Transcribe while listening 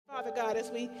Father God, as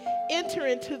we enter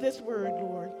into this word,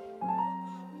 Lord.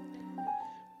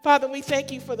 Father, we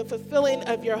thank you for the fulfilling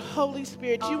of your Holy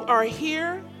Spirit. You are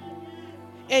here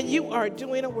and you are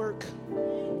doing a work.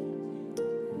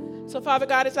 So, Father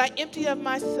God, as I empty of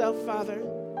myself, Father,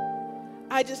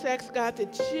 I just ask, God,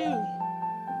 that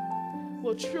you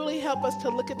will truly help us to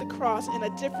look at the cross in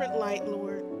a different light,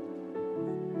 Lord.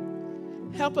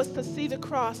 Help us to see the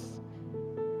cross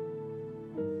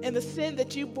and the sin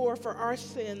that you bore for our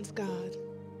sins, God.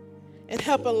 And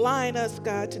help align us,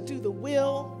 God, to do the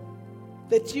will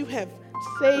that you have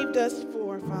saved us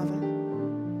for, Father.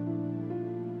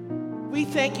 We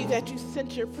thank you that you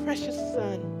sent your precious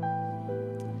Son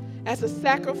as a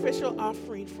sacrificial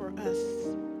offering for us.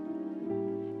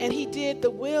 And he did the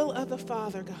will of the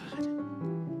Father, God.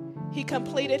 He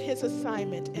completed his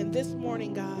assignment. And this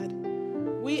morning, God,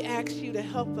 we ask you to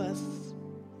help us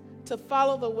to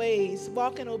follow the ways,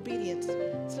 walk in obedience,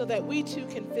 so that we too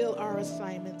can fill our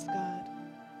assignments, God.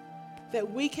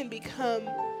 That we can become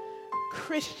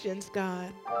Christians,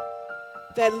 God,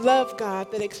 that love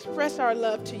God, that express our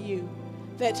love to you,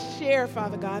 that share,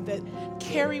 Father God, that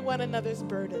carry one another's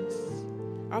burdens,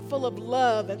 are full of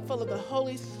love and full of the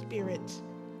Holy Spirit,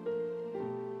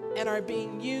 and are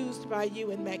being used by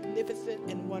you in magnificent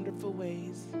and wonderful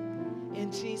ways.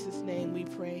 In Jesus' name we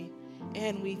pray.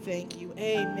 And we thank you.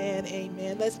 Amen,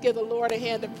 amen. Let's give the Lord a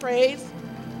hand of praise.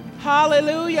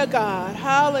 Hallelujah, God.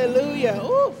 Hallelujah.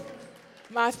 Ooh,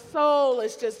 my soul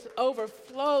is just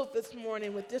overflowed this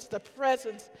morning with just the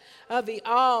presence of the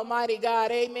Almighty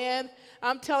God. Amen.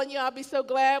 I'm telling you, I'll be so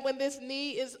glad when this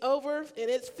knee is over and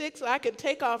it's fixed, I can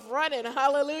take off running.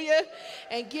 Hallelujah.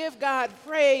 And give God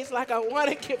praise like I want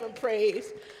to give him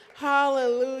praise.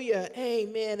 Hallelujah.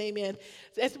 Amen, amen.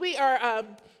 As we are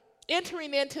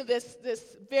entering into this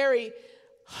very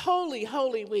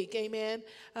holy week, amen.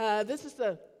 This is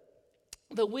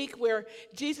the week where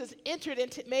Jesus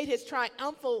made his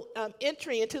triumphal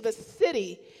entry into the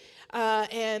city,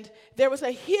 and there was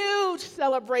a huge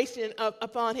celebration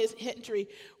upon his entry,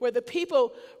 where the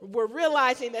people were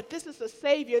realizing that this is the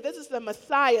Savior, this is the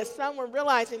Messiah. Some were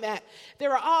realizing that. There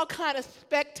were all kind of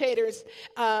spectators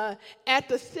at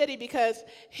the city because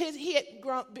he had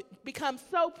become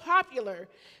so popular.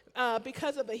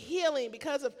 Because of the healing,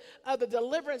 because of the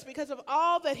deliverance, because of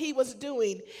all that he was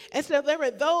doing. And so there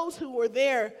were those who were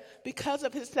there because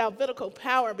of his salvifical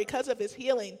power, because of his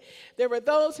healing. There were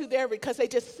those who were there because they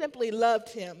just simply loved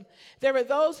him. There were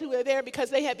those who were there because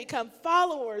they had become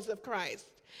followers of Christ.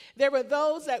 There were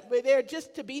those that were there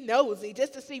just to be nosy,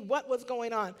 just to see what was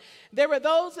going on. There were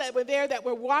those that were there that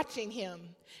were watching him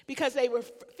because they were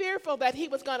fearful that he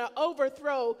was going to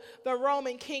overthrow the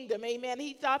Roman kingdom. Amen.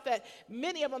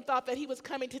 Many of them thought that he was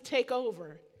coming to take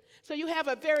over. So you have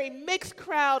a very mixed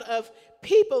crowd of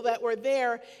people that were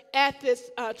there at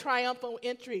this triumphal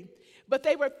entry. But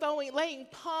they were laying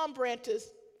palm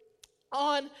branches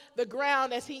on the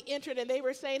ground as he entered, and they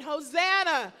were saying,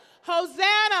 Hosanna,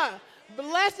 Hosanna.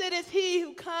 Blessed is he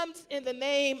who comes in the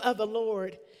name of the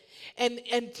Lord. And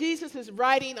Jesus is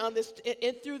riding on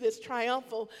through this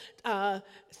triumphal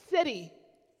city,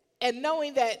 and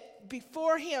knowing that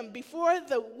before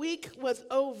the week was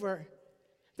over,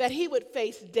 that he would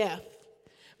face death.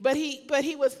 But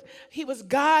he was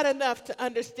God enough to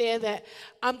understand that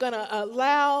I'm going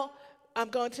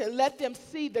to let them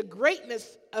see the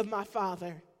greatness of my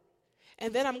Father.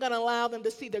 And then I'm going to allow them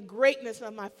to see the greatness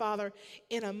of my Father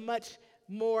in a much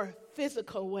more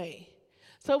physical way.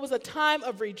 So it was a time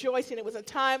of rejoicing. It was a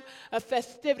time of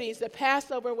festivities. The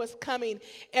Passover was coming.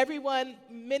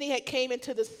 Many had came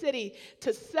into the city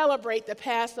to celebrate the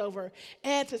Passover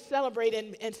and to celebrate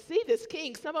and see this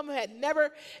king. Some of them had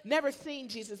never seen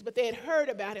Jesus, but they had heard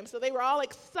about him. So they were all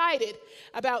excited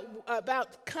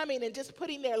about coming and just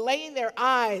laying their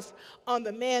eyes on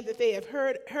the man that they have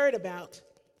heard about.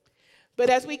 But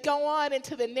as we go on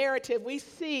into the narrative, we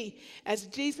see as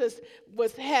Jesus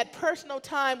had personal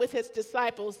time with his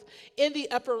disciples in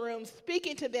the upper room,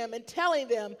 speaking to them and telling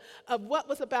them of what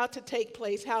was about to take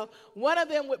place, how one of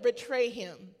them would betray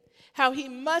him, how he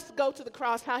must go to the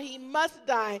cross, how he must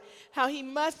die, how he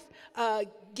must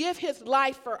give his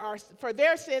life for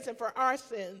their sins and for our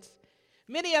sins.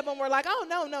 Many of them were like, oh,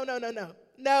 no.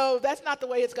 No, that's not the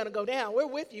way it's going to go down. We're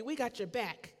with you. We got your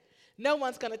back. No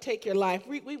one's going to take your life.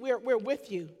 We're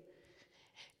with you.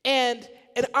 And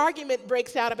an argument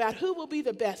breaks out about who will be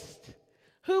the best,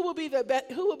 who will be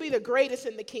the greatest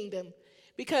in the kingdom.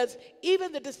 Because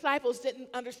even the disciples didn't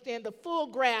understand the full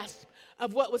grasp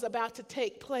of what was about to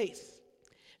take place.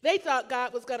 They thought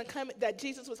God was going to come, that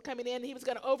Jesus was coming in, he was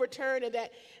going to overturn, and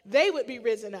that they would be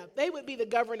risen up. They would be the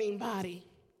governing body.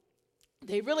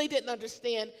 They really didn't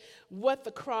understand what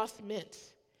the cross meant.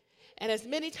 And as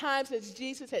many times as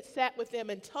Jesus had sat with them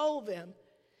and told them,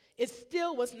 it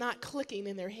still was not clicking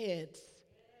in their heads.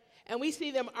 And we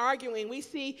see them arguing. We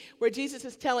see where Jesus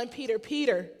is telling Peter,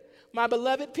 Peter, my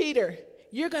beloved Peter,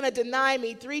 you're going to deny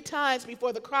me 3 times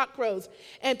before the cock crows.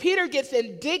 And Peter gets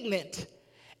indignant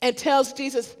and tells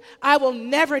Jesus, I will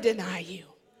never deny you.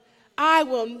 I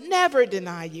will never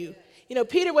deny you. You know,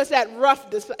 Peter was that rough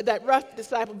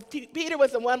disciple. Peter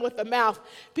was the one with the mouth.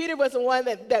 Peter was the one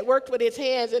that worked with his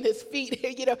hands and his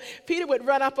feet. You know, Peter would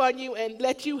run up on you and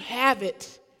let you have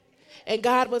it. And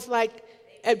God was like,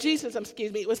 Jesus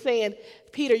was saying,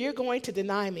 Peter, you're going to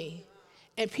deny me.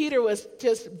 And Peter was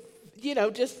just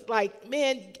like,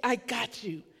 man, I got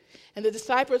you. And the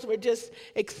disciples were just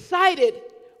excited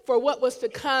for what was to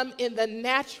come in the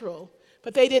natural,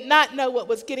 but they did not know what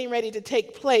was getting ready to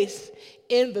take place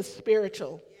in the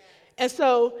spiritual. And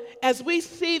so as we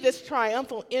see this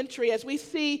triumphal entry, as we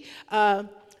see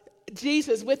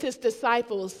Jesus with his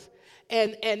disciples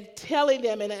and telling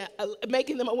them and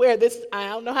making them aware, this, I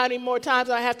don't know how many more times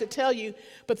I have to tell you,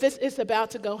 but this is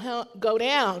about to go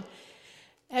down.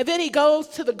 And then he goes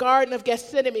to the Garden of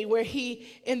Gethsemane where he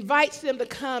invites them to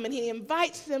come and he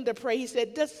invites them to pray. He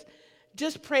said,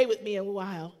 just pray with me a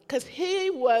while, because he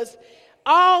was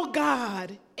all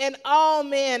God and all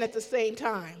man at the same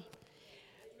time.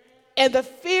 And the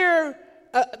fear,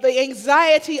 the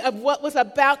anxiety of what was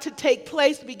about to take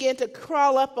place began to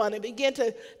crawl up on him, began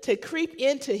to creep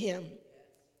into him.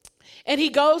 And he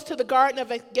goes to the Garden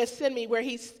of Gethsemane where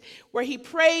he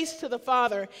prays to the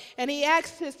Father, and he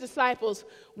asks his disciples,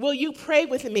 will you pray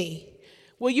with me?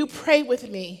 Will you pray with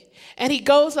me? And he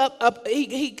goes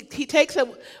he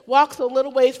walks a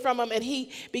little ways from him, and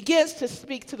he begins to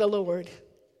speak to the Lord.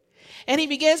 And he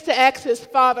begins to ask his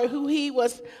Father, who he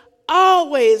was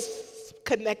always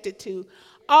connected to,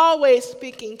 always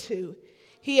speaking to.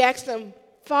 He asked him,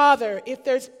 Father, if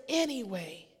there's any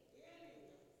way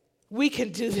we can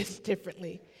do this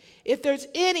differently, if there's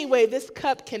any way this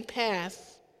cup can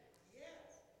pass,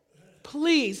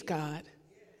 please, God,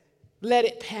 let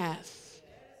it pass.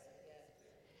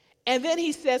 And then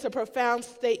he says a profound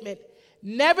statement,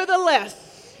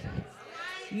 nevertheless,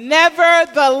 not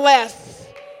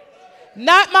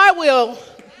my will,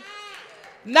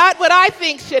 not what I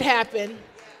think should happen,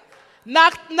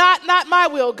 not my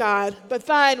will, God, but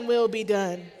thine will be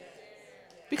done.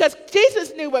 Because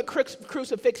Jesus knew what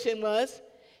crucifixion was.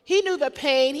 He knew the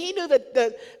pain. He knew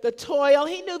the toil.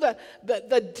 He knew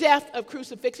the death of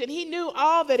crucifixion. He knew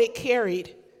all that it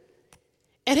carried.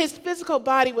 And his physical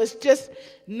body was just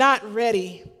not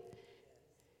ready.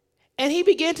 And he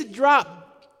began to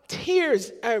drop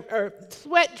tears or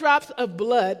sweat drops of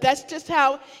blood. That's just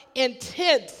how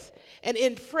intense and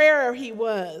in prayer he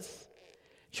was,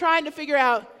 trying to figure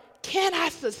out, can I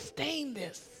sustain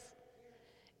this?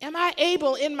 Am I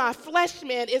able in my flesh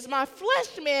man? Is my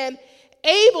flesh man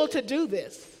able to do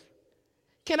this?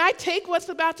 Can I take what's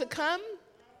about to come?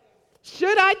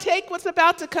 Should I take what's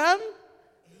about to come?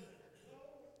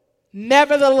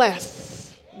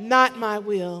 Nevertheless, not my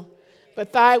will,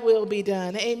 but thy will be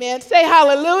done. Amen. Say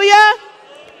hallelujah.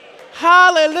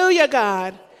 Hallelujah,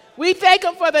 God. We thank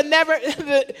him for the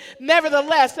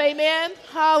nevertheless. Amen.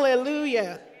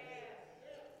 Hallelujah.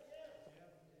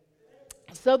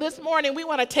 So this morning, we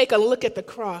want to take a look at the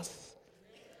cross.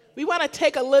 We want to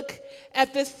take a look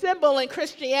at this symbol in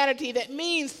Christianity that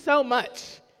means so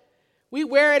much. We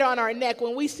wear it on our neck.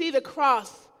 When we see the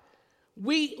cross,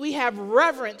 we have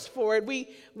reverence for it.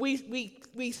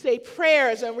 We say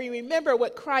prayers and we remember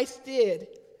what Christ did.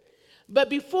 But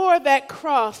before that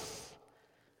cross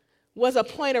was a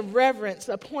point of reverence,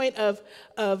 a point of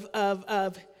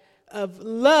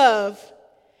love.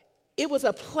 It was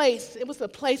a place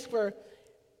where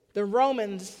the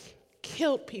Romans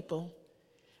killed people.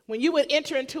 When you would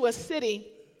enter into a city,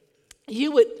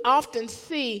 you would often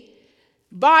see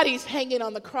bodies hanging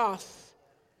on the cross.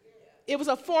 It was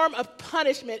a form of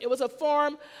punishment. It was a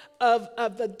form of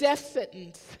the death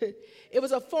sentence. It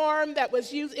was a form that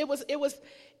was used. It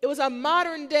was a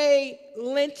modern day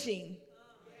lynching.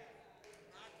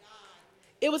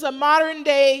 It was a modern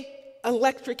day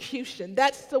electrocution.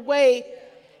 That's the way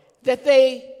that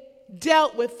they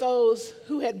dealt with those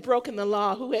who had broken the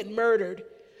law, who had murdered,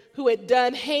 who had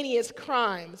done heinous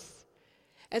crimes.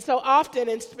 And so often,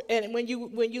 and when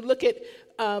you look at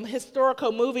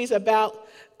historical movies about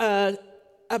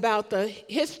the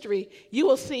history, you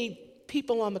will see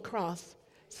people on the cross.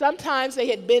 Sometimes they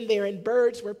had been there and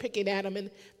birds were picking at them and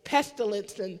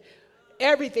pestilence and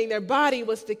everything. Their body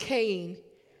was decaying.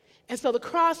 And so the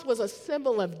cross was a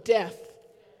symbol of death.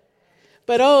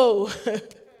 But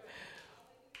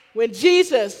When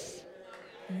Jesus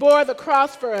bore the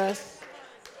cross for us,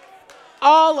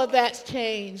 all of that's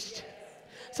changed.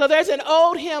 So there's an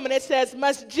old hymn and it says,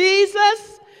 must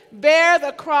Jesus bear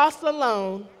the cross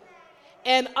alone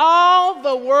and all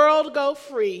the world go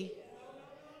free?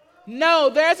 No,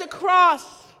 there's a cross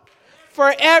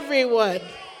for everyone.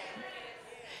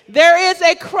 There is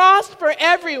a cross for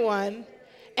everyone,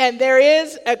 and there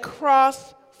is a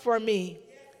cross for me.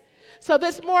 So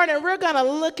this morning, we're going to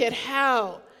look at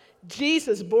how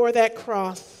Jesus bore that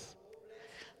cross.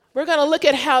 We're going to look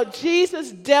at how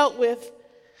Jesus dealt with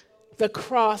the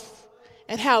cross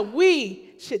and how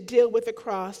we should deal with the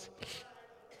cross.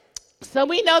 So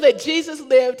we know that Jesus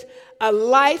lived a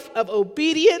life of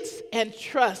obedience and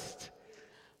trust,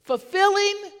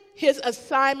 fulfilling his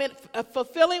assignment,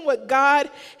 fulfilling what God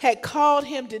had called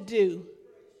him to do.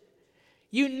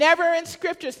 You never in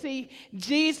Scripture see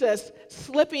Jesus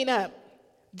slipping up,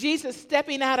 Jesus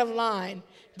stepping out of line,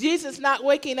 Jesus not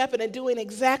waking up and doing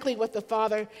exactly what the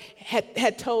Father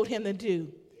had told him to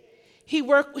do. He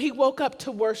woke up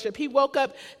to worship. He woke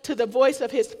up to the voice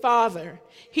of his Father.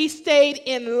 He stayed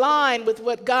in line with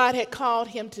what God had called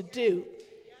him to do.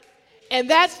 And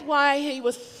that's why he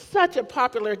was such a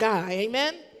popular guy,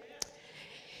 amen?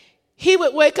 He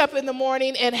would wake up in the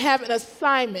morning and have an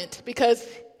assignment because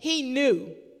he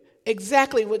knew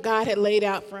exactly what God had laid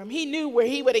out for him. He knew where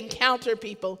he would encounter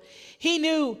people. He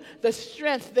knew the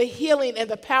strength, the healing, and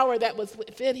the power that was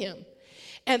within him.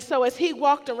 And so as he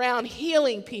walked around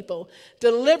healing people,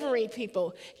 delivering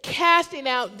people, casting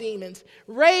out demons,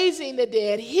 raising the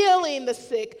dead, healing the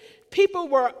sick, people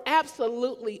were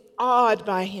absolutely awed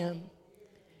by him.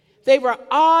 They were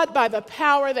awed by the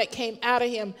power that came out of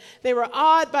him. They were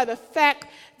awed by the fact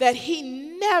that he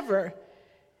never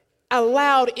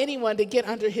allowed anyone to get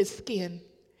under his skin.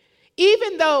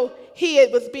 Even though he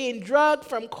was being drugged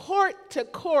from court to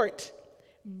court,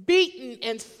 beaten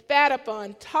and spat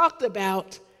upon, talked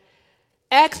about,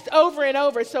 asked over and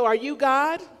over, so are you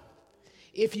God?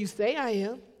 If you say I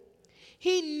am.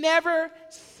 He never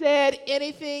said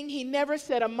anything. He never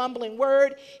said a mumbling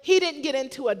word. He didn't get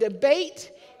into a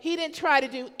debate. He didn't try to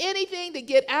do anything to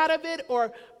get out of it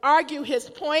or argue his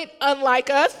point,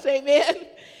 unlike us, amen.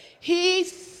 He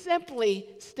simply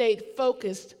stayed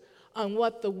focused on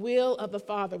what the will of the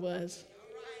Father was.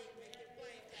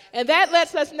 And that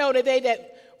lets us know today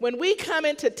that when we come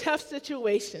into tough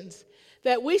situations,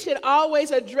 that we should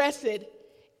always address it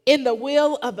in the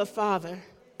will of the Father.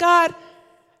 God,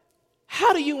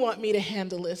 how do you want me to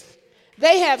handle this?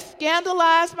 They have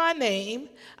scandalized my name.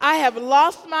 I have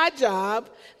lost my job.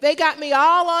 They got me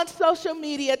all on social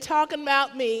media talking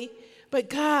about me. But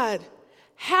God,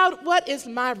 what is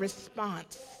my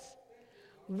response?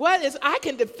 I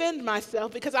can defend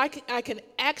myself because I can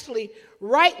actually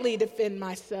rightly defend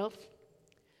myself.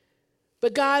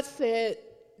 But God said,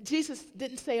 Jesus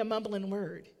didn't say a mumbling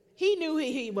word. He knew who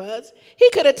he was. He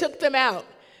could have took them out.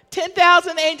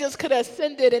 10,000 angels could have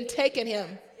ascended and taken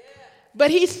him. But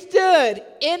he stood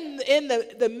in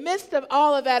the midst of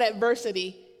all of that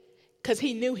adversity because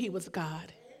he knew he was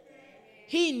God.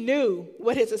 He knew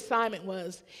what his assignment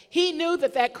was. He knew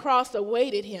that cross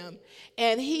awaited him.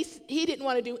 And he didn't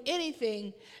want to do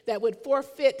anything that would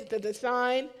forfeit the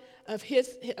design of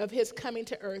his coming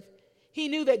to earth. He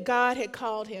knew that God had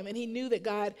called him, and he knew that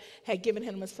God had given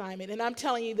him an assignment. And I'm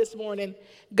telling you this morning,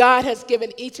 God has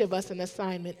given each of us an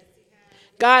assignment.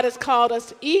 God has called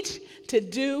us each to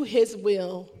do his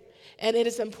will. And it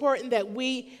is important that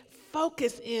we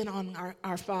focus in on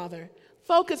our Father,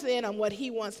 focus in on what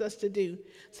he wants us to do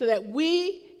so that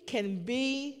we can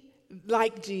be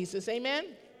like Jesus. Amen?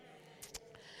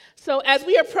 So as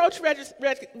we approach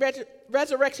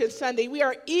Resurrection Sunday, we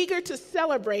are eager to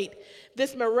celebrate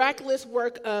this miraculous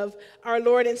work of our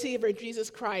Lord and Savior Jesus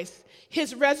Christ.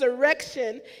 His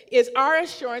resurrection is our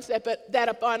assurance that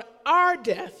upon our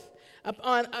death,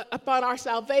 upon our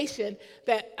salvation,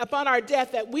 that upon our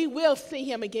death, that we will see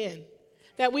him again,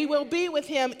 that we will be with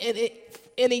him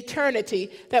in eternity,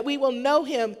 that we will know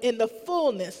him in the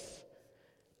fullness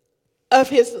of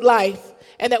his life,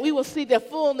 and that we will see the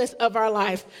fullness of our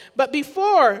life. But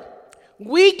before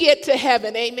we get to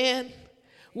heaven, amen,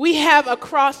 we have a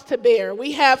cross to bear.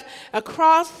 We have a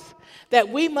cross that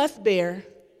we must bear,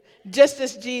 just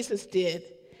as Jesus did.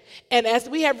 And as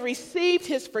we have received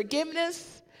his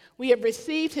forgiveness, we have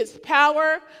received his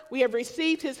power, we have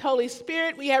received his Holy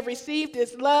Spirit, we have received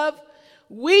his love,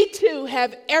 we too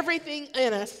have everything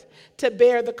in us to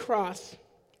bear the cross.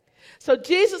 So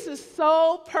Jesus'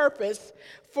 sole purpose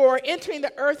for entering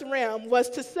the earth realm was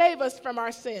to save us from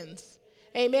our sins.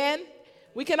 Amen?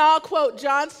 We can all quote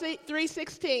John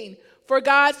 3:16, For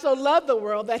God so loved the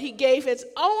world that he gave his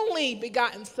only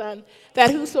begotten Son,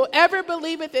 that whosoever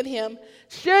believeth in him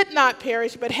should not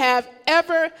perish, but have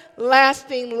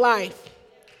everlasting life.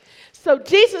 So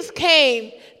Jesus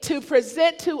came to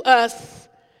present to us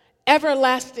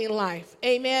everlasting life.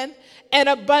 Amen? An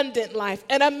abundant life,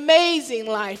 an amazing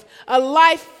life, a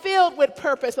life filled with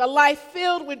purpose, a life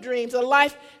filled with dreams, a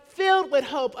life filled with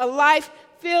hope, a life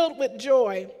filled with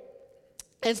joy.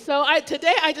 And so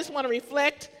today I just want to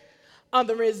reflect on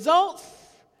the results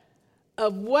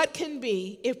of what can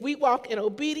be if we walk in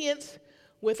obedience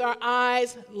with our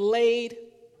eyes laid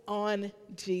on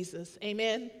Jesus.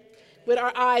 Amen? With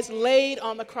our eyes laid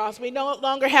on the cross. We no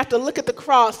longer have to look at the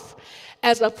cross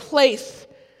as a place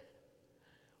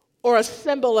or a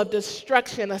symbol of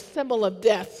destruction, a symbol of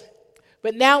death.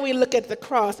 But now we look at the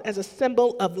cross as a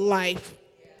symbol of life.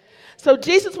 So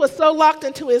Jesus was so locked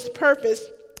into his purpose,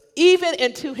 even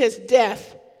into his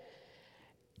death.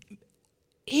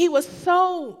 He was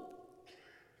so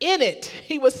in it.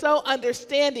 He was so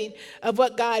understanding of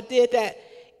what God did that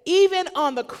even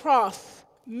on the cross,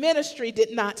 ministry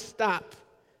did not stop.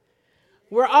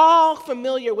 We're all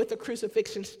familiar with the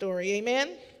crucifixion story.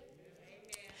 Amen?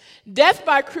 Death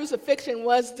by crucifixion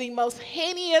was the most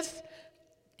heinous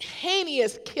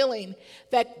killing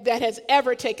that has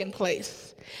ever taken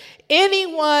place.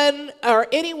 Anyone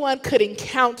could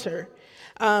encounter.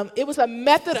 It was a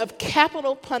method of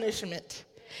capital punishment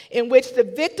in which the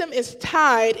victim is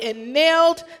tied and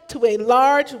nailed to a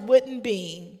large wooden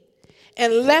beam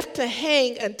and left to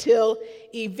hang until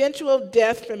eventual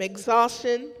death from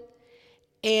exhaustion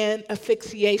and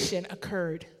asphyxiation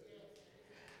occurred.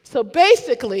 So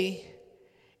basically,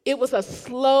 it was a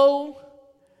slow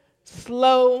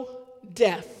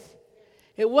death.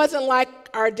 It wasn't like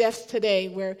our deaths today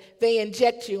where they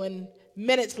inject you and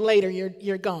minutes later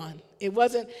you're gone. It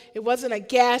wasn't a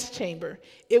gas chamber.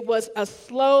 It was a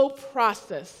slow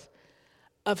process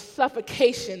of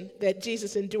suffocation that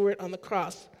Jesus endured on the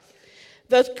cross.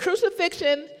 The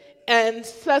crucifixion and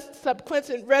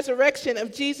subsequent resurrection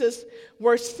of Jesus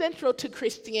were central to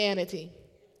Christianity.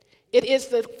 It is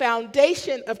the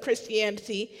foundation of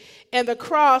Christianity, and the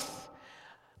cross,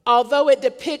 although it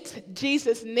depicts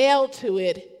Jesus nailed to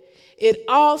it, it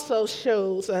also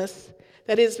shows us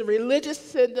that is the religious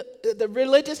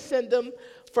symbol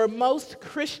for most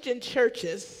Christian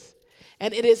churches,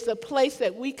 and it is the place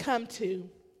that we come to.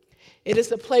 It is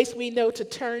the place we know to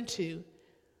turn to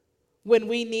when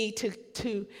we need to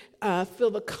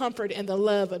feel the comfort and the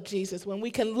love of Jesus. When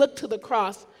we can look to the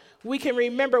cross, we can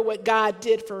remember what God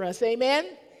did for us.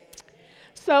 Amen?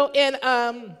 So in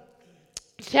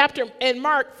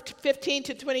Mark 15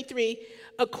 to 23,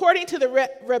 according to the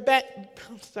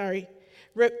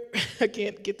I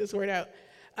can't get this word out.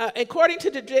 According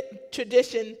to the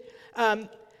tradition,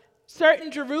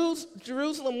 certain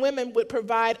Jerusalem women would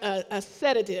provide a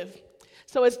sedative.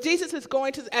 So as Jesus is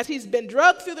as he's been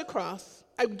drugged through the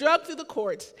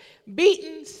courts,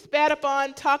 beaten, spat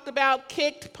upon, talked about,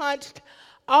 kicked, punched,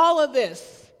 all of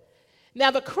this.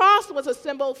 Now the cross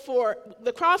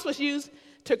was used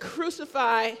to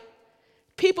crucify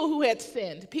people who had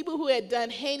sinned, people who had done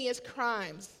heinous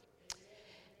crimes.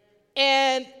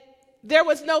 And there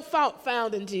was no fault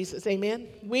found in Jesus, amen?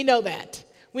 We know that.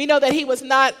 We know that he was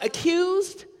not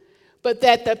accused, but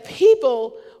that the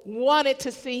people wanted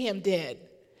to see him dead.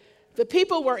 The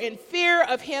people were in fear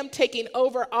of him taking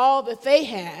over all that they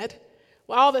had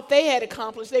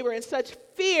accomplished. They were in such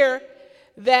fear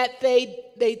that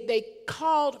they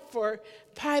called for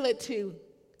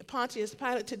Pontius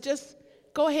Pilate to just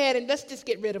go ahead and let's just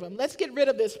get rid of him. Let's get rid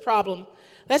of this problem.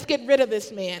 Let's get rid of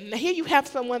this man. Now here you have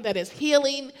someone that is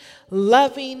healing,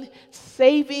 loving,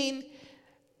 saving,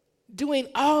 doing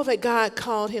all that God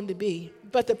called him to be.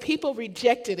 But the people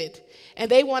rejected it,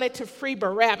 and they wanted to free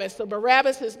Barabbas. So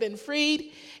Barabbas has been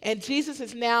freed, and Jesus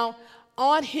is now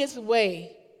on his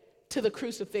way to the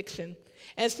crucifixion.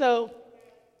 And so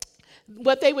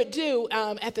what they would do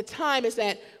at the time is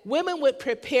that women would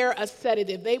prepare a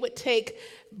sedative. They would take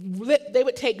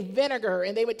vinegar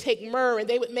and they would take myrrh and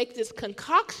they would make this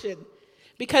concoction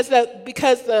because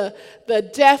the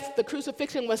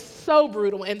crucifixion was so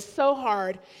brutal and so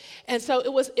hard. And so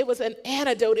it was an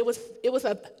antidote. It was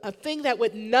a thing that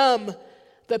would numb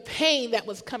the pain that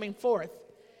was coming forth.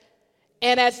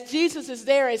 And as Jesus is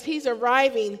there, as he's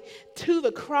arriving to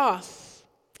the cross,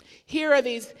 here are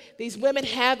these women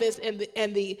have this,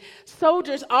 and the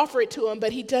soldiers offer it to him,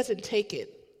 but he doesn't take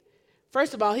it.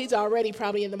 First of all, he's already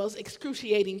probably in the most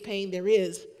excruciating pain there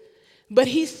is. But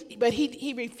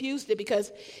he refused it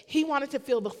because he wanted to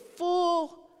feel the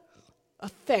full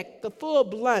effect, the full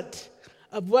blunt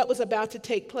of what was about to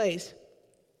take place.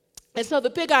 And so the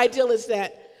big ideal is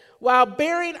that while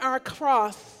bearing our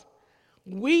cross,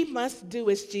 we must do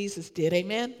as Jesus did.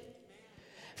 Amen?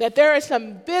 That there are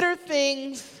some bitter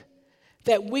things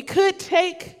that we could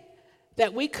take,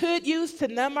 that we could use to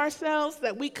numb ourselves,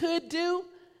 that we could do.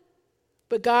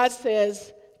 But God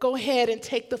says, go ahead and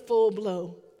take the full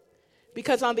blow.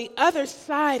 Because on the other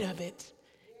side of it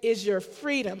is your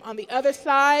freedom. On the other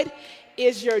side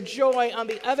is your joy. On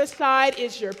the other side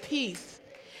is your peace.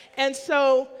 And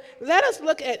so let us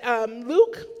look at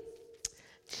Luke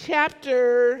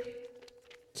chapter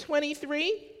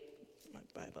 23. My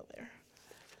Bible there.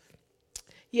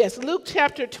 Yes, Luke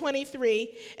chapter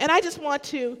 23. And I just want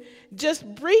to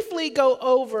just briefly go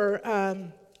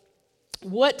over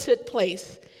what took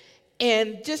place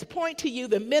and just point to you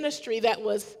the ministry that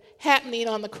was happening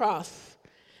on the cross.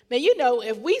 Now, you know,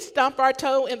 if we stump our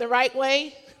toe in the right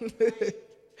way,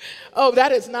 oh,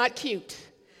 that is not cute.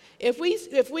 If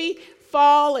we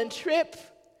fall and trip,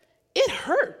 it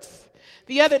hurts.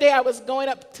 The other day I was going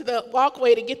up to the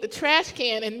walkway to get the trash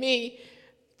can, and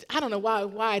I don't know why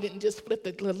I didn't just flip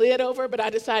the lid over, but I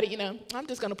decided, I'm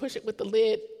just going to push it with the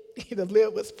lid. The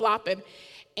lid was flopping,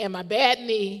 and my bad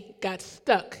knee got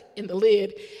stuck in the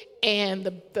lid,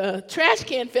 and the trash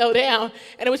can fell down,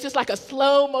 and it was just like a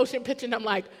slow motion picture, and I'm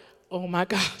like, oh my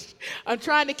gosh. I'm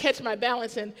trying to catch my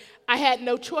balance, and I had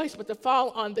no choice but to fall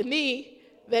on the knee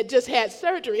that just had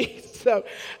surgery. So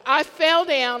I fell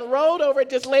down, rolled over,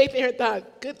 just laid there and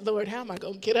thought, good Lord, how am I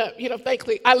going to get up?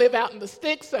 Thankfully, I live out in the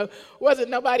sticks, so wasn't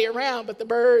nobody around but the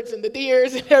birds and the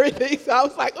deers and everything. So I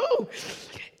was like, ooh.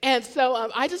 And so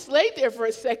I just laid there for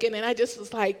a second, and I just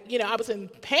was like, I was in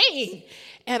pain.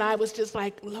 And I was just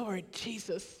like, Lord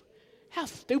Jesus, how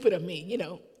stupid of me.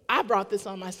 I brought this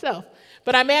on myself.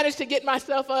 But I managed to get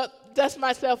myself up, dust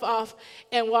myself off,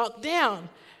 and walk down.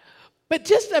 But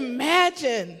just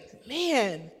imagine,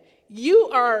 man, you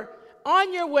are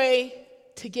on your way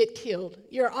to get killed.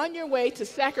 You're on your way to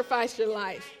sacrifice your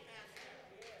life.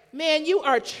 Man, you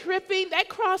are tripping. That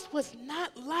cross was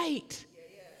not light.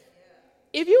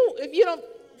 If you don't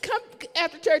come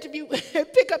after church, if you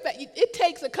pick up that, it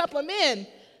takes a couple of men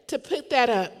to put that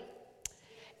up.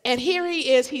 And here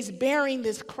he is, he's bearing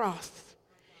this cross.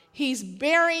 He's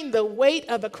bearing the weight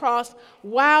of the cross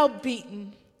while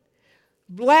beaten.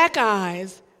 Black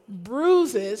eyes,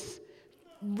 bruises,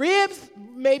 ribs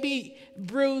maybe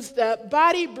bruised up,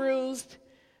 body bruised,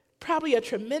 probably a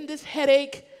tremendous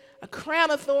headache, a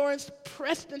crown of thorns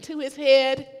pressed into his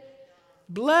head,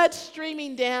 blood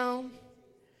streaming down.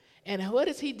 And what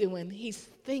is he doing? He's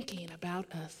thinking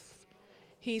about us.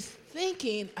 He's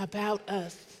thinking about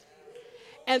us.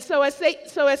 And so as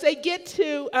they get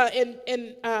to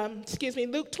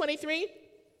Luke 23.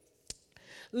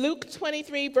 Luke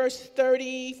 23, verse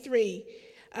 33,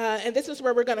 and this is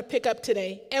where we're going to pick up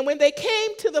today. And when they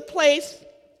came to the place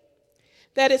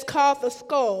that is called the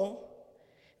Skull,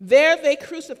 there they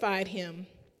crucified him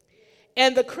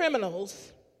and the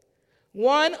criminals,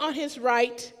 one on his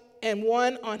right and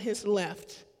one on his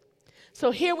left.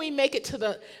 So here we make it to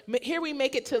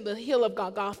the hill of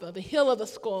Golgotha, the hill of the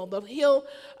skull, the hill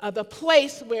of the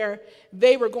place where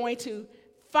they were going to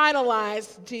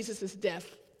finalize Jesus'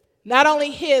 death. Not only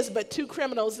his, but two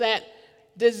criminals that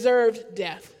deserved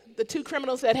death. The two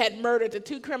criminals that had murdered, the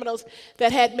two criminals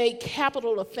that had made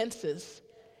capital offenses.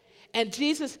 And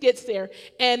Jesus gets there.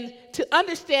 And to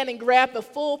understand and grab the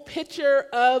full picture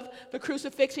of the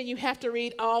crucifixion, you have to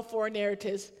read all four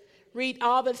narratives. Read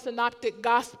all the synoptic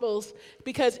gospels,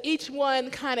 because each one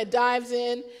kind of dives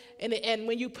in, and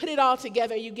when you put it all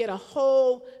together, you get a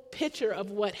whole picture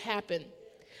of what happened.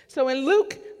 So in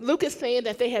Luke is saying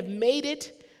that they have made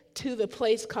it to the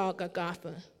place called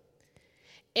Golgotha.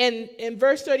 And in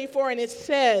verse 34, and it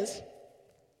says,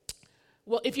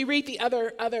 well, if you read the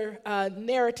other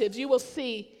narratives, you will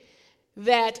see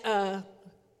that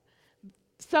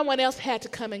someone else had to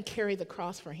come and carry the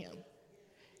cross for him,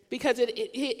 because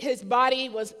his body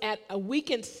was at a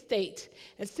weakened state.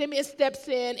 And Simeon steps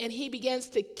in, and he begins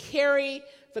to carry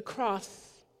the cross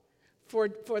for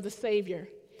the Savior.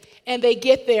 And they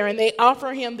get there, and they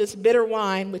offer him this bitter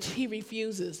wine, which he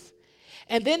refuses.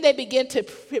 And then they begin to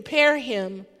prepare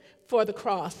him for the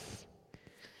cross.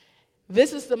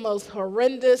 This is the most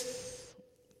horrendous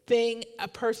thing a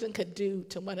person could do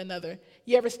to one another.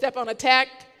 You ever step on a tack?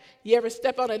 You ever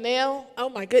step on a nail? Oh,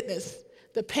 my goodness.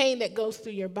 The pain that goes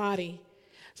through your body.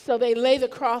 So they lay the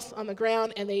cross on the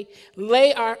ground, and they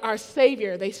lay our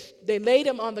Savior. They laid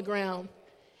him on the ground,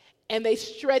 and they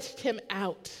stretched him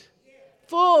out.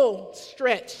 Full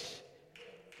stretch,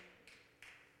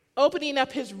 opening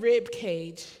up his rib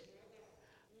cage,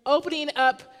 opening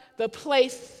up the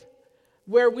place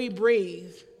where we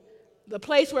breathe, the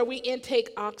place where we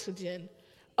intake oxygen,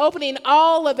 opening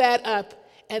all of that up,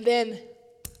 and then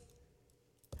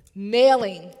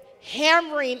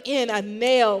hammering in a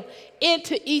nail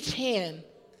into each hand.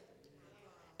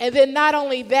 And then not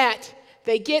only that,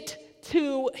 they get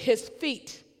to his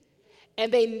feet,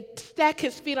 and they stack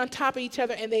his feet on top of each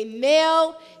other, and they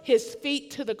nail his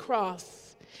feet to the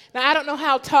cross. Now, I don't know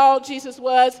how tall Jesus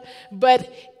was,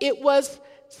 but it was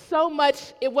so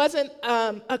much, it wasn't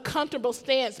a comfortable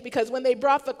stance, because when they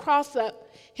brought the cross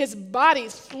up, his body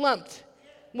slumped.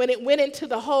 When it went into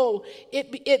the hole,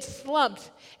 it slumped,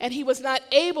 and he was not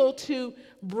able to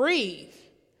breathe.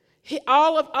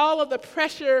 All of the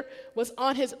pressure was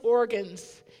on his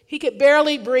organs. He could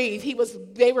barely breathe.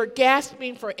 They were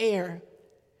gasping for air,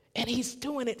 and he's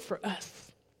doing it for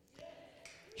us.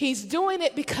 He's doing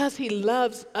it because he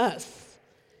loves us.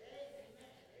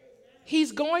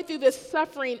 He's going through this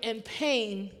suffering and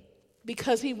pain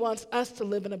because he wants us to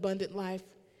live an abundant life.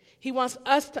 He wants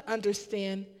us to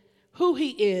understand who he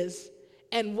is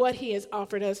and what he has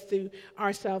offered us through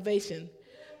our salvation.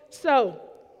 So,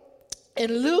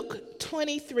 in Luke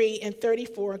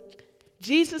 23:34,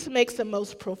 Jesus makes the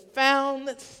most profound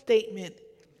statement.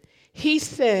 He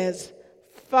says,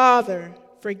 "Father,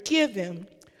 forgive them,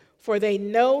 for they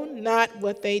know not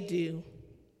what they do."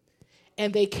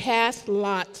 And they cast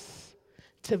lots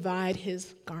to divide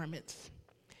his garments.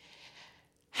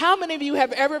 How many of you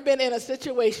have ever been in a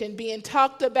situation, being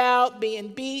talked about, being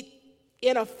beat,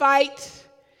 in a fight,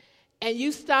 and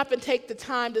you stop and take the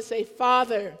time to say,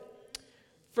 "Father,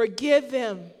 forgive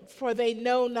them, for they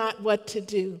know not what to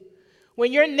do"?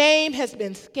 When your name has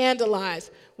been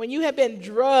scandalized, when you have been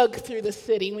drugged through the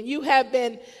city, when you have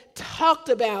been talked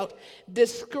about,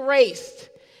 disgraced,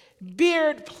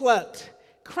 beard plucked,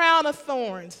 crown of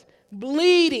thorns,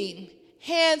 bleeding,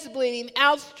 hands bleeding,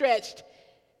 outstretched,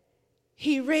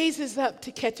 he raises up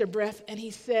to catch a breath and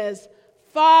he says,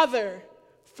 "Father,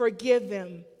 forgive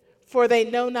them, for they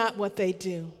know not what they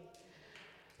do."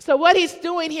 So what he's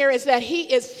doing here is that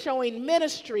he is showing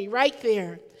ministry right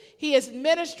there. He is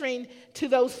ministering to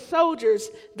those soldiers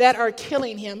that are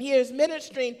killing him. He is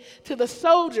ministering to the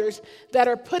soldiers that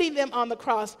are putting them on the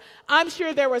cross. I'm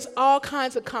sure there was all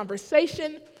kinds of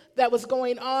conversation that was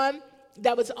going on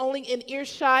that was only in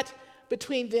earshot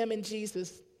between them and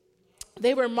Jesus.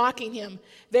 They were mocking him.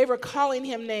 They were calling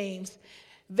him names.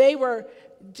 They were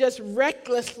just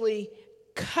recklessly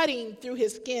cutting through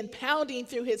his skin, pounding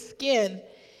through his skin.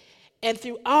 And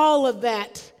through all of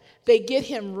that, they get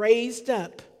him raised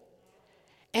up.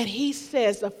 And he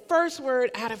says, the first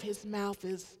word out of his mouth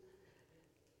is,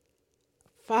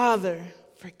 "Father,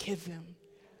 forgive them,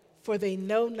 for they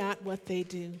know not what they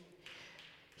do."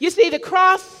 You see, the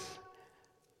cross,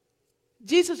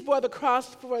 Jesus bore the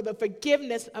cross for the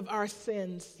forgiveness of our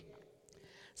sins.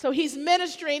 So he's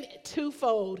ministering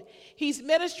twofold. He's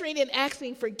ministering and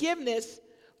asking forgiveness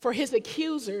for his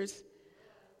accusers,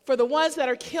 for the ones that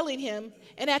are killing him.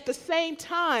 And at the same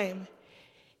time,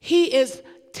 he is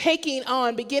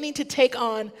beginning to take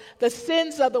on the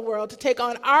sins of the world, to take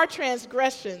on our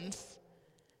transgressions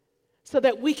so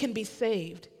that we can be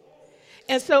saved.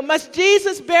 And so must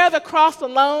Jesus bear the cross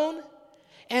alone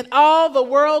and all the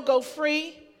world go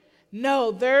free?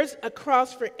 No, there's a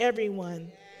cross for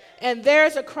everyone. And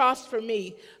there's a cross for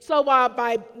me. So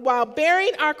while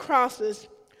bearing our crosses,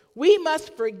 we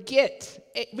must forgive.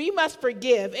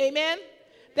 Amen?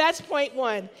 That's point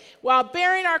one. While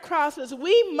bearing our crosses,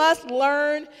 we must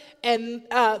learn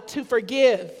to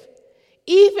forgive.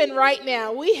 Even right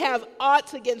now, we have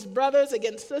oughts against brothers,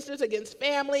 against sisters, against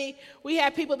family. We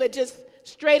have people that just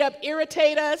straight up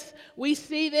irritate us. We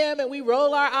see them and we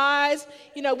roll our eyes.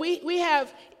 You know, we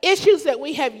have issues that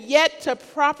we have yet to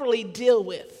properly deal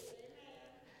with,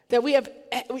 that we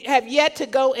have yet to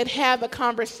go and have a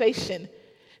conversation.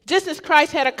 Just as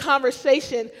Christ had a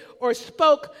conversation or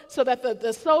spoke so that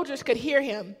the soldiers could hear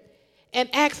him and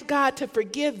ask God to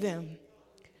forgive them,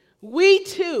 we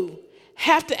too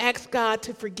have to ask God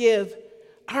to forgive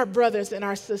our brothers and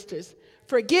our sisters.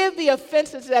 Forgive the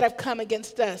offenses that have come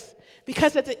against us,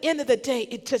 because at the end of the day,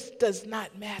 it just does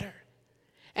not matter.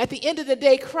 At the end of the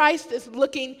day, Christ is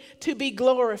looking to be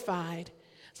glorified.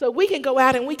 So we can go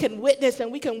out and we can witness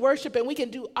and we can worship and we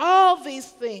can do all these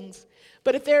things.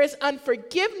 But if there is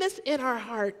unforgiveness in our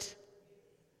heart,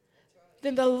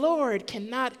 then the Lord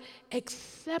cannot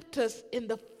accept us in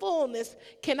the fullness,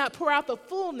 cannot pour out the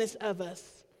fullness of us.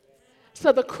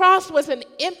 So the cross was an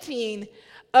emptying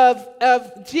of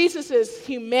Jesus'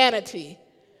 humanity.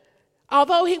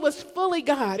 Although he was fully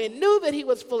God and knew that he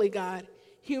was fully God,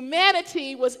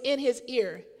 humanity was in his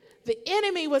ear. The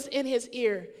enemy was in his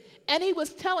ear. And he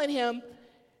was telling him,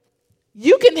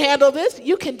 You can handle this.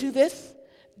 You can do this.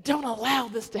 Don't allow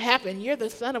this to happen. You're the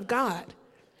Son of God.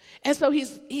 And so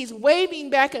he's waving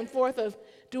back and forth of,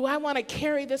 do I want to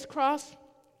carry this cross?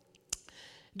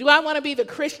 Do I want to be the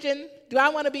Christian? Do I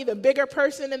want to be the bigger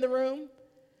person in the room?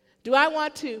 Do I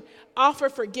want to offer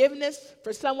forgiveness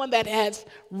for someone that has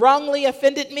wrongly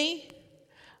offended me?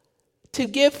 To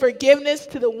give forgiveness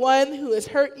to the one who has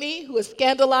hurt me, who has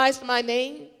scandalized my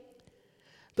name?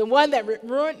 The one that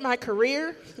ruined my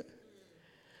career?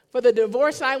 For the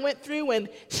divorce I went through when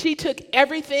she took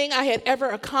everything I had ever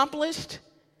accomplished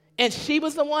and she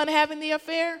was the one having the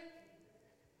affair?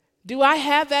 Do I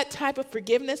have that type of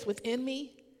forgiveness within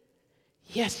me?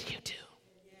 Yes, you do.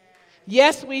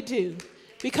 Yes, we do.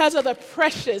 Because of the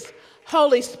precious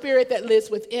Holy Spirit that lives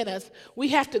within us, we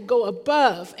have to go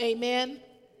above, amen?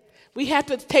 We have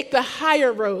to take the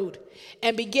higher road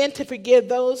and begin to forgive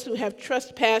those who have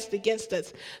trespassed against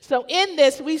us. So in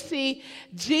this, we see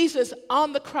Jesus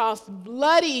on the cross,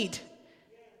 bloodied,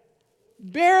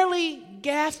 barely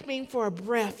gasping for a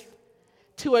breath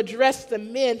to address the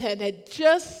men that had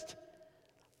just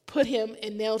put him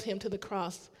and nailed him to the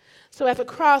cross. So at the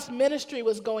cross, ministry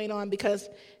was going on because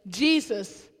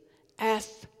Jesus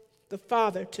asked the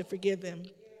Father to forgive them.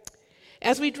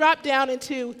 As we drop down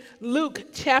into Luke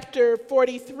chapter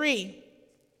 43,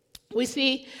 we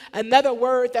see another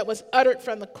word that was uttered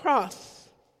from the cross.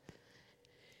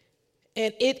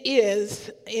 And it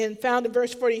is found in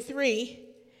verse 43.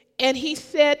 And he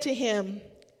said to him,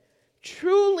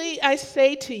 "Truly I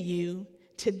say to you,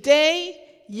 today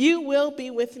you will be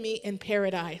with me in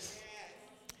paradise."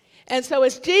 And so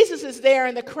as Jesus is there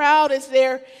and the crowd is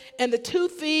there and the two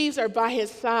thieves are by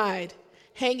his side,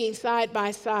 hanging side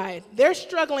by side, they're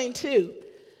struggling too.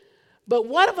 But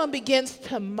one of them begins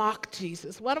to mock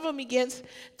Jesus. One of them begins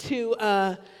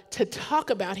to talk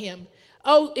about him.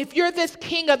 Oh, if you're this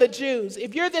king of the Jews,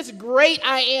 if you're this great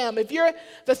I am, if you're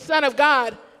the Son of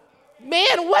God,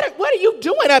 man, what are you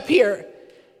doing up here?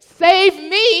 Save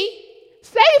me.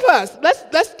 Save us.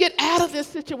 Let's get out of this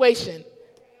situation.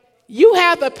 You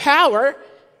have the power,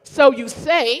 so you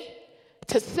say,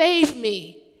 to save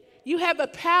me. You have the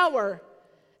power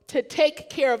to take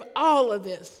care of all of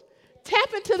this.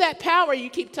 Tap into that power you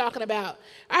keep talking about.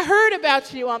 I heard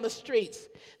about you on the streets,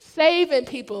 saving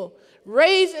people,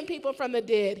 raising people from the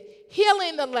dead,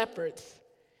 healing the lepers.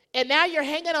 And now you're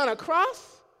hanging on a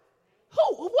cross?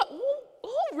 Who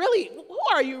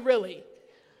are you really?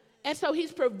 And so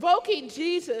he's provoking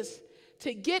Jesus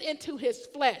to get into his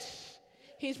flesh.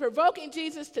 He's provoking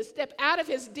Jesus to step out of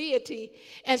his deity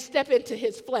and step into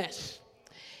his flesh.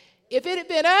 If it had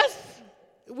been us,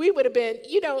 we would have been,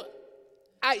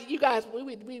 I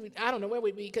don't know where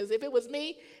we'd be, because if it was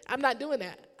me, I'm not doing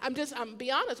that. I'm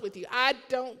be honest with you. I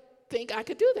don't think I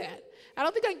could do that. I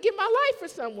don't think I can give my life for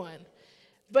someone.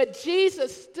 But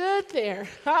Jesus stood there,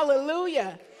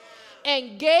 hallelujah,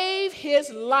 and gave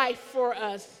his life for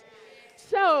us.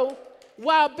 So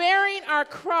while bearing our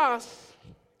cross,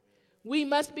 we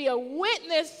must be a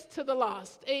witness to the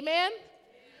lost. Amen?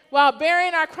 While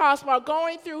bearing our cross, while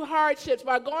going through hardships,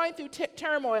 while going through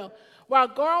turmoil, while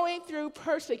going through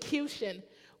persecution,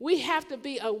 we have to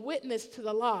be a witness to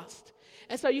the lost.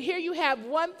 And so you have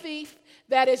one thief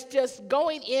that is just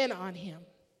going in on him,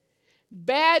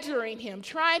 badgering him,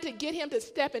 trying to get him to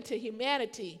step into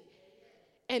humanity.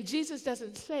 And Jesus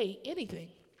doesn't say anything.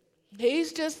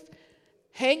 He's just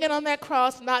hanging on that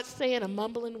cross, not saying a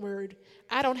mumbling word.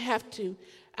 I don't have to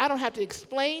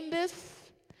explain this.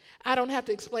 I don't have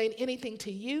to explain anything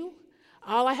to you.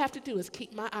 All I have to do is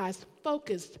keep my eyes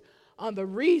focused on the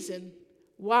reason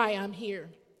why I'm here.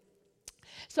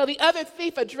 So the other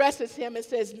thief addresses him and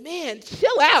says, "Man,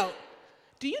 chill out.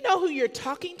 Do you know who you're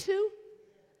talking to?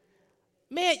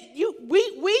 Man,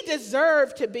 we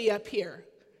deserve to be up here.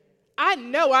 I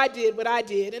know I did what I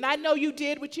did, and I know you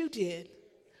did what you did.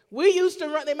 We used to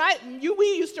run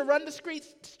the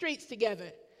streets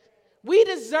together. We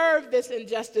deserve this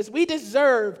injustice. We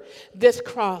deserve this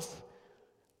cross.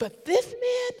 But this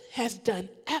man has done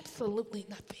absolutely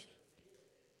nothing.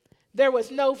 There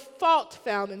was no fault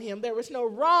found in him. There was no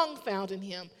wrong found in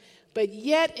him. But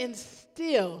yet and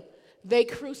still, they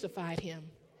crucified him."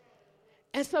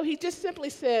 And so he just simply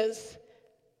says,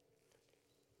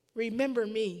 "Remember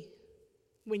me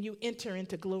when you enter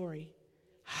into glory."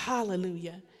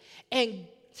 Hallelujah. And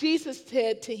Jesus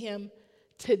said to him,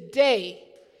 "Today,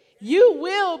 you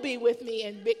will be with me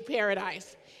in big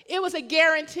paradise." It was a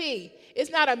guarantee. It's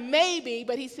not a maybe,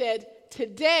 but he said,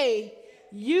 "Today,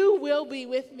 you will be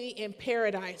with me in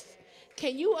paradise."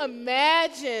 Can you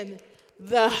imagine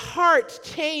the heart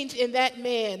change in that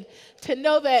man to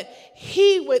know that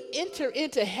he would enter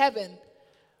into heaven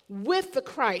with the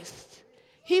Christ?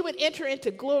 he would enter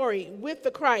into glory with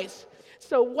the Christ.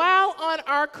 So while on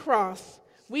our cross,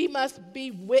 we must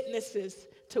be witnesses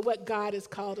to what God has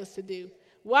called us to do.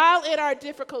 While in our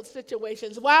difficult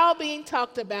situations, while being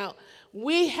talked about,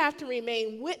 we have to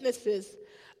remain witnesses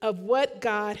of what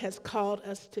God has called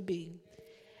us to be.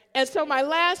 And so my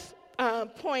last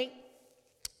point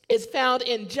is found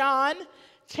in John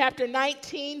chapter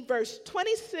 19, verse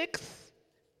 26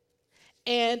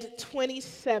 and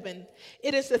 27.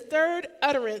 It is the third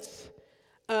utterance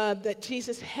that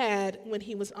Jesus had when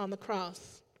he was on the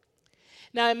cross.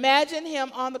 Now imagine him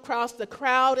on the cross. The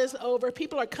crowd is over.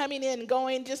 People are coming in and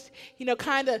going, just,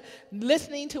 kind of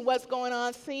listening to what's going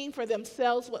on, seeing for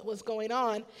themselves what was going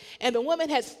on. And the woman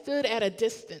had stood at a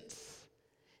distance.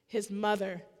 His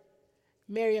mother,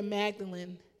 Mary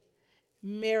Magdalene,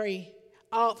 Mary,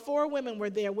 all four women were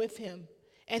there with him.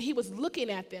 And he was looking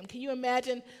at them. Can you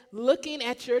imagine looking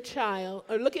at your child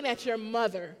or looking at your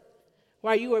mother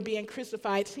while you were being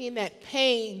crucified, seeing that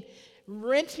pain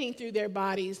wrenching through their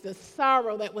bodies, the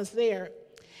sorrow that was there.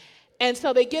 And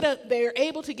so they're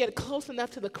able to get close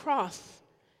enough to the cross.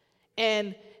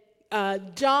 And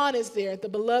John is there, the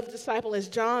beloved disciple as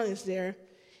John is there.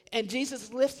 And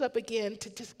Jesus lifts up again to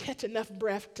just catch enough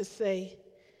breath to say,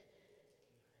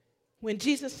 when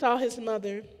Jesus saw his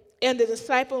mother and the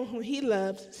disciple whom he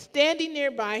loved standing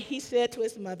nearby, he said to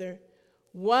his mother,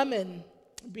 "Woman,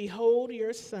 behold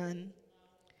your son."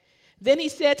 Then he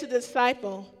said to the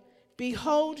disciple,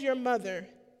 "Behold your mother."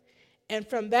 And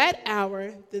from that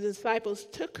hour, the disciples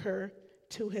took her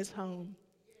to his home.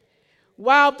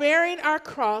 While bearing our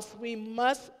cross, we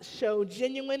must show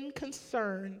genuine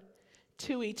concern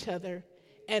to each other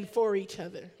and for each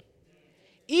other.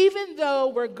 Even though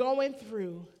we're going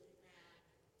through,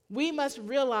 we must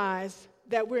realize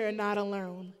that we're not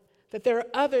alone, that there are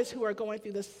others who are going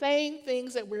through the same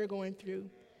things that we're going through.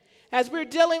 As we're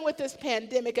dealing with this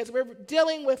pandemic, as we're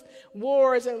dealing with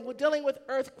wars and we're dealing with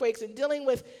earthquakes and dealing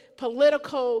with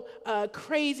political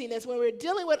craziness, when we're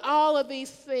dealing with all of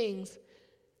these things,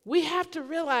 we have to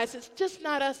realize it's just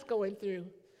not us going through.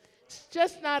 It's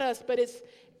just not us, but it's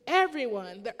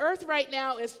everyone. The earth right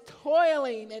now is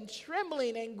toiling and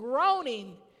trembling and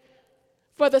groaning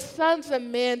for the sons of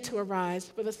men to arise,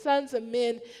 for the sons of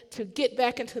men to get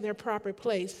back into their proper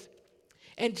place.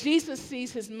 And Jesus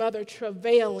sees his mother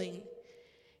travailing.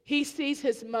 He sees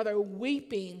his mother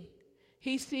weeping.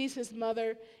 He sees his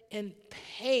mother in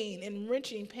pain, in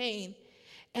wrenching pain.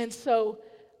 And so,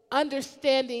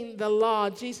 understanding the law,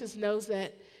 Jesus knows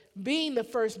that being the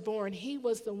firstborn, he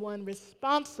was the one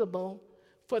responsible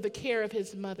for the care of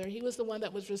his mother. He was the one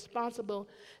that was responsible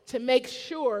to make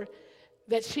sure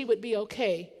that she would be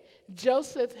okay.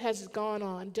 Joseph has gone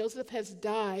on. Joseph has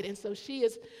died, and so she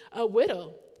is a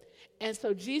widow. And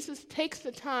so Jesus takes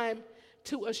the time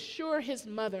to assure his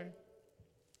mother,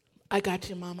 "I got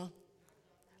you, Mama.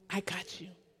 I got you.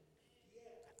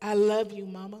 I love you,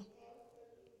 Mama.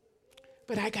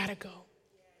 But I got to go.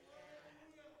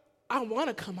 I want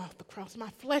to come off the cross. My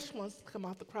flesh wants to come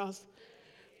off the cross.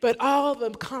 But all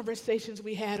the conversations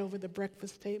we had over the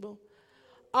breakfast table,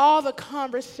 all the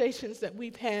conversations that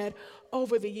we've had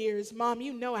over the years, Mom,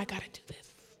 you know I got to do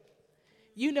this.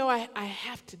 You know I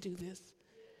have to do this.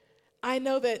 I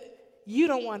know that you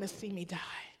don't want to see me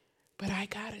die, but I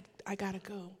gotta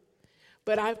go.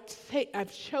 But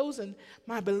I've chosen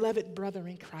my beloved brother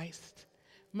in Christ,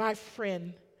 my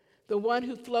friend, the one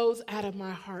who flows out of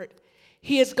my heart.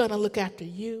 He is going to look after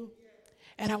you,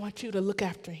 and I want you to look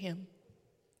after him."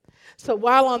 So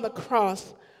while on the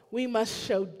cross, we must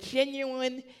show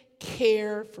genuine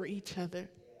care for each other.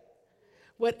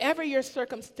 Whatever your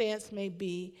circumstance may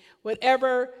be,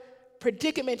 whatever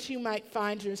predicament you might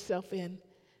find yourself in,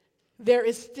 there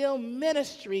is still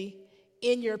ministry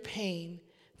in your pain.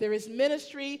 There is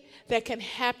ministry that can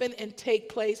happen and take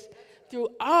place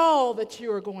through all that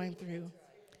you are going through.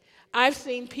 I've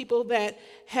seen people that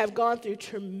have gone through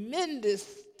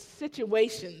tremendous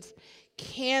situations,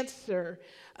 cancer,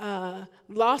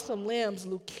 loss of limbs,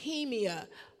 leukemia,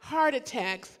 heart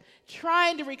attacks,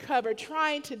 trying to recover,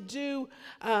 trying to do,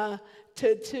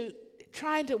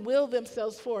 trying to will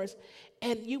themselves forth,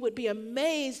 and you would be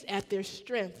amazed at their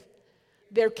strength,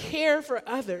 their care for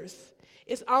others.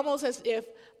 It's almost as if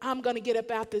I'm going to get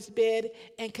up out this bed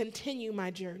and continue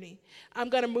my journey. I'm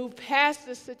going to move past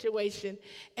this situation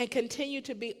and continue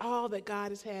to be all that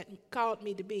God has called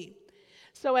me to be.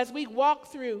 So as we walk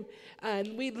through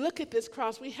and we look at this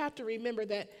cross, we have to remember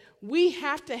that we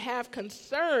have to have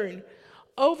concern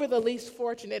over the least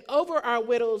fortunate, over our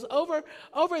widows, over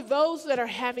those that are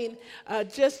having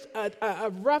just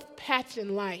a rough patch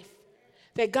in life,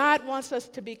 that God wants us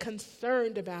to be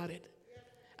concerned about it.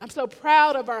 I'm so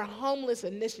proud of our homeless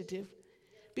initiative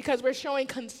because we're showing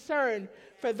concern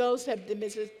for those that have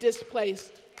been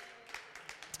displaced.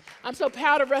 I'm so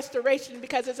proud of Restoration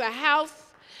because it's a house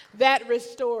that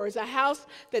restores, a house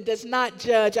that does not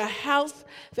judge, a house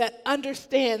that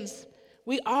understands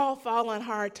we all fall on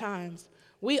hard times.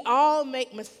 We all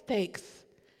make mistakes.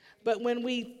 But when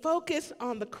we focus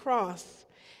on the cross,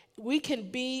 we can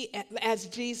be as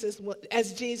Jesus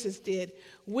did.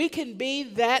 We can be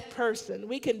that person.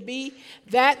 We can be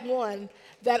that one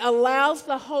that allows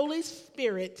the Holy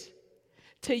Spirit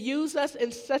to use us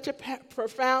in such a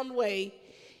profound way,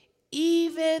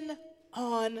 even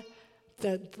on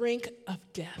the brink of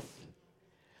death.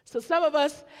 So some of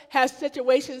us have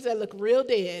situations that look real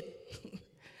dead.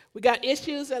 We got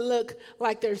issues that look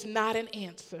like there's not an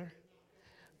answer.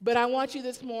 But I want you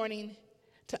this morning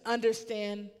to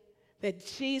understand that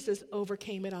Jesus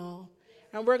overcame it all.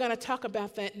 And we're going to talk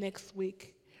about that next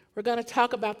week. We're going to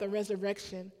talk about the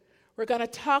resurrection. We're going to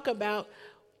talk about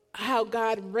how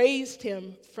God raised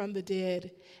him from the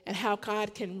dead and how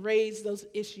God can raise those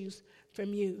issues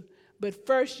from you. But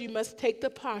first, you must take the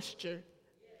posture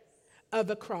of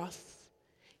the cross.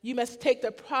 You must take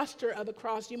the posture of the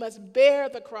cross. You must bear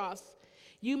the cross.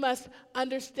 You must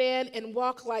understand and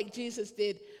walk like Jesus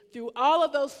did. Through all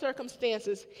of those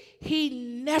circumstances, he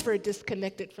never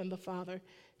disconnected from the Father.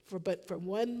 But for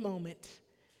one moment,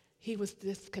 he was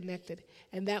disconnected.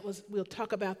 And that was, we'll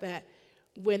talk about that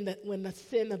when the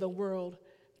sin of the world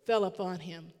fell upon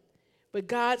him. But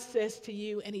God says to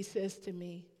you and he says to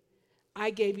me,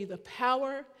 I gave you the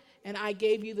power and I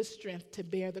gave you the strength to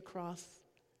bear the cross.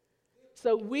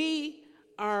 So we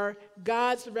are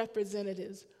God's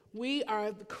representatives. We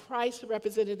are Christ's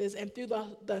representatives, and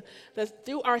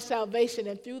through our salvation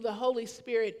and through the Holy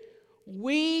Spirit,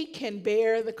 we can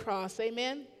bear the cross.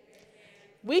 Amen?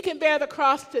 We can bear the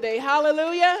cross today.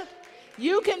 Hallelujah.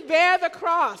 You can bear the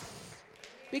cross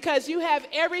because you have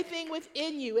everything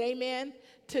within you, amen,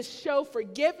 to show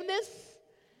forgiveness,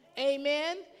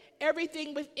 amen,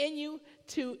 everything within you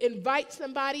to invite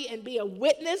somebody and be a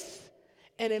witness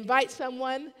and invite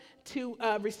someone to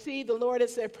receive the Lord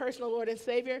as their personal Lord and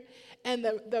Savior, and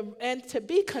to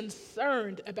be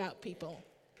concerned about people,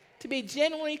 to be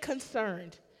genuinely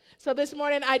concerned. So this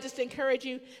morning, I just encourage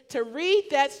you to read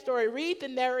that story, read the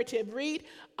narrative, read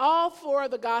all four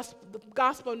of the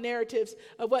gospel narratives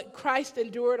of what Christ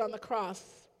endured on the cross,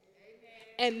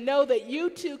 and know that you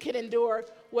too can endure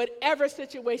whatever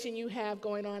situation you have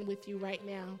going on with you right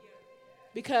now,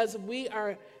 because we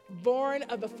are born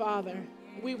of the Father.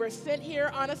 We were sent here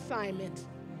on assignment,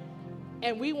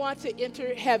 and we want to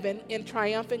enter heaven in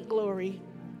triumphant glory,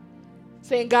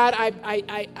 saying, God,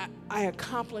 I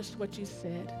accomplished what you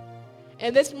said.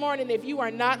 And this morning, if you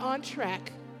are not on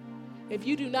track, if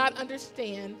you do not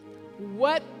understand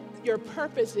what your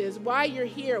purpose is, why you're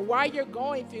here, why you're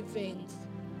going through things,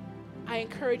 I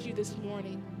encourage you this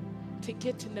morning to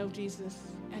get to know Jesus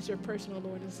as your personal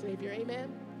Lord and Savior.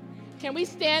 Amen? Can we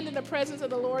stand in the presence of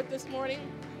the Lord this morning?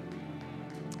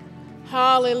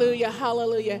 Hallelujah,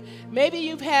 hallelujah. Maybe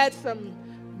you've had some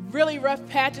really rough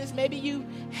patches. Maybe you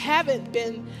haven't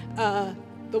been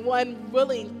the one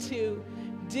willing to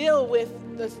deal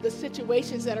with the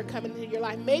situations that are coming into your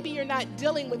life. Maybe you're not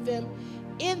dealing with them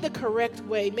in the correct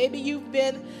way. Maybe you've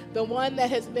been the one that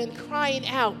has been crying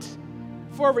out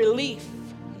for relief.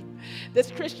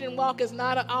 This Christian walk is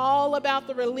not all about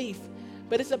the relief,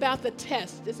 but it's about the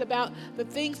test. It's about the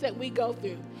things that we go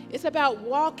through. It's about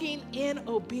walking in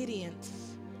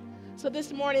obedience. So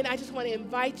this morning, I just want to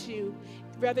invite you,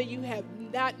 whether you have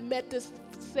not met this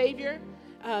Savior,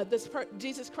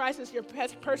 Jesus Christ is your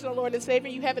personal Lord and Savior,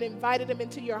 you haven't invited him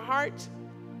into your heart,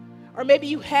 or maybe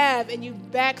you have and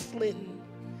you've backslidden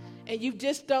and you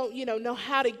just don't, know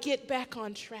how to get back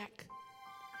on track.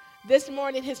 This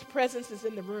morning, his presence is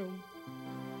in the room.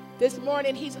 This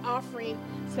morning, he's offering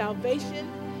salvation.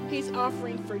 He's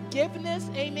offering forgiveness.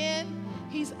 Amen.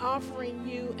 He's offering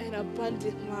you an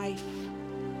abundant life.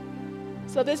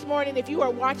 So this morning, if you are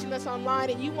watching us online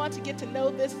and you want to get to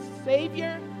know this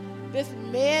Savior, this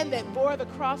man that bore the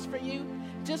cross for you,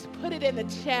 just put it in the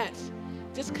chat.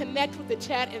 Just connect with the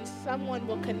chat and someone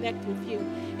will connect with you.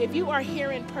 If you are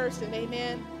here in person,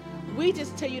 amen, we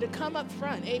just tell you to come up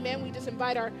front. Amen. We just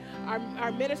invite our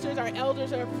ministers, our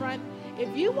elders are up front.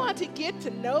 If you want to get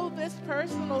to know this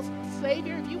personal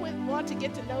Savior, if you want to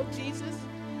get to know Jesus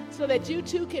so that you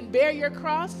too can bear your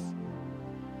cross,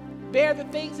 bear the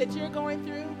things that you're going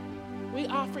through, we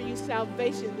offer you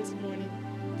salvation this morning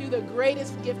through the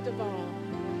greatest gift of all,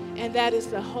 and that is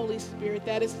the Holy Spirit.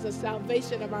 That is the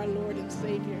salvation of our Lord and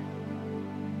Savior.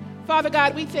 Father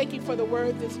God, we thank you for the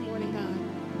word this morning,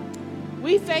 God.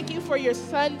 We thank you for your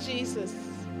son, Jesus.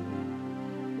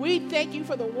 We thank you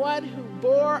for the one who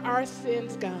bore our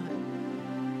sins, God.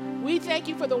 We thank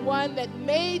you for the one that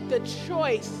made the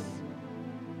choice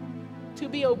to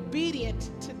be obedient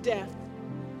to death,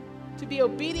 to be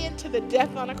obedient to the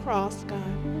death on a cross, God,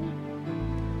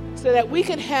 so that we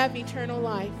can have eternal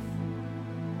life.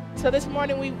 So this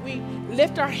morning we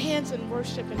lift our hands in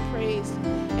worship and praise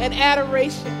and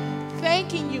adoration,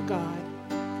 thanking you, God,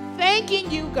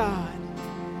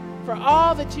 for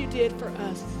all that you did for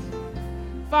us.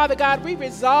 Father God, we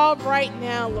resolve right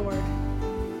now, Lord,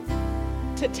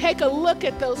 to take a look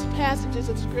at those passages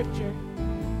of Scripture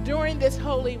during this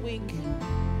Holy Week,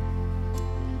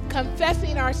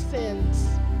 confessing our sins,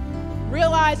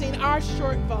 realizing our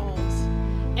shortfalls,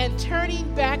 and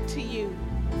turning back to you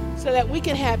so that we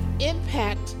can have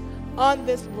impact on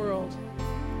this world,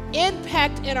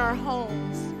 impact in our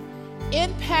homes,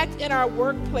 impact in our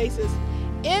workplaces,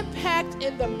 impact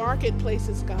in the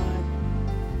marketplaces, God.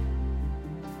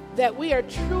 That we are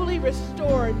truly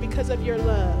restored because of your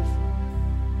love.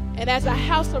 And as a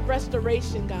house of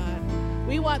restoration, God,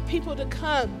 we want people to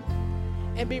come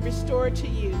and be restored to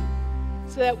you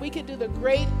so that we can do the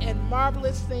great and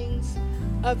marvelous things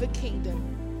of the kingdom.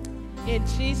 In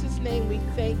Jesus' name we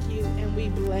thank you and we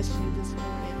bless you this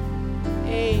morning.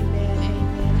 Amen,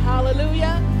 amen.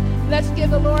 Hallelujah. Let's give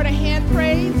the Lord a hand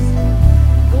praise.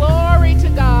 Glory to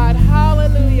God.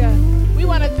 Hallelujah. We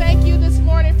want to thank you this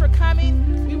morning for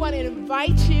coming. We want to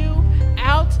invite you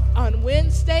out on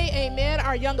Wednesday. Amen.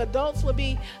 Our young adults will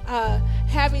be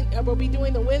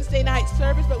doing the Wednesday night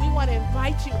service, but we want to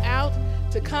invite you out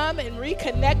to come and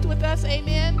reconnect with us.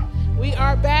 Amen. We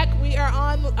are back. We are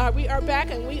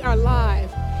back and we are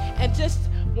live. And just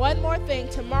one more thing,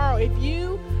 tomorrow, if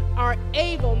you are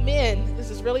able, men,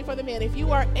 this is really for the men, if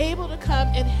you are able to come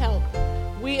and help,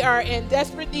 we are in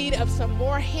desperate need of some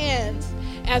more hands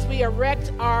as we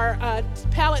erect our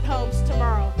pallet homes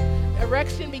tomorrow.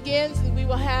 Erection begins, and we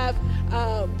will have,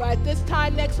 by this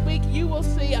time next week, you will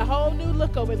see a whole new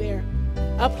look over there.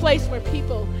 A place where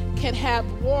people can have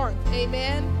warmth,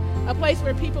 amen? A place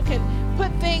where people can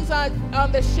put things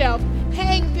on the shelf,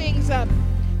 hang things up,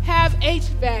 have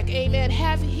HVAC, amen,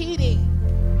 have heating.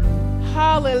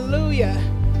 Hallelujah.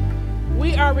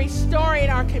 We are restoring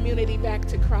our community back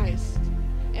to Christ,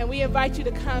 and we invite you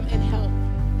to come and help.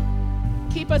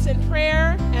 Keep us in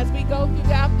prayer as we go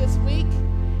throughout this week,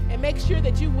 and make sure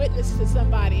that you witness to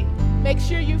somebody. Make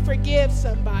sure you forgive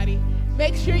somebody.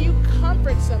 Make sure you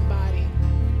comfort somebody.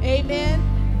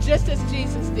 Amen. Just as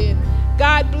Jesus did.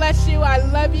 God bless you. I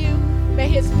love you. May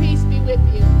his peace be with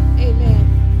you.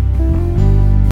 Amen.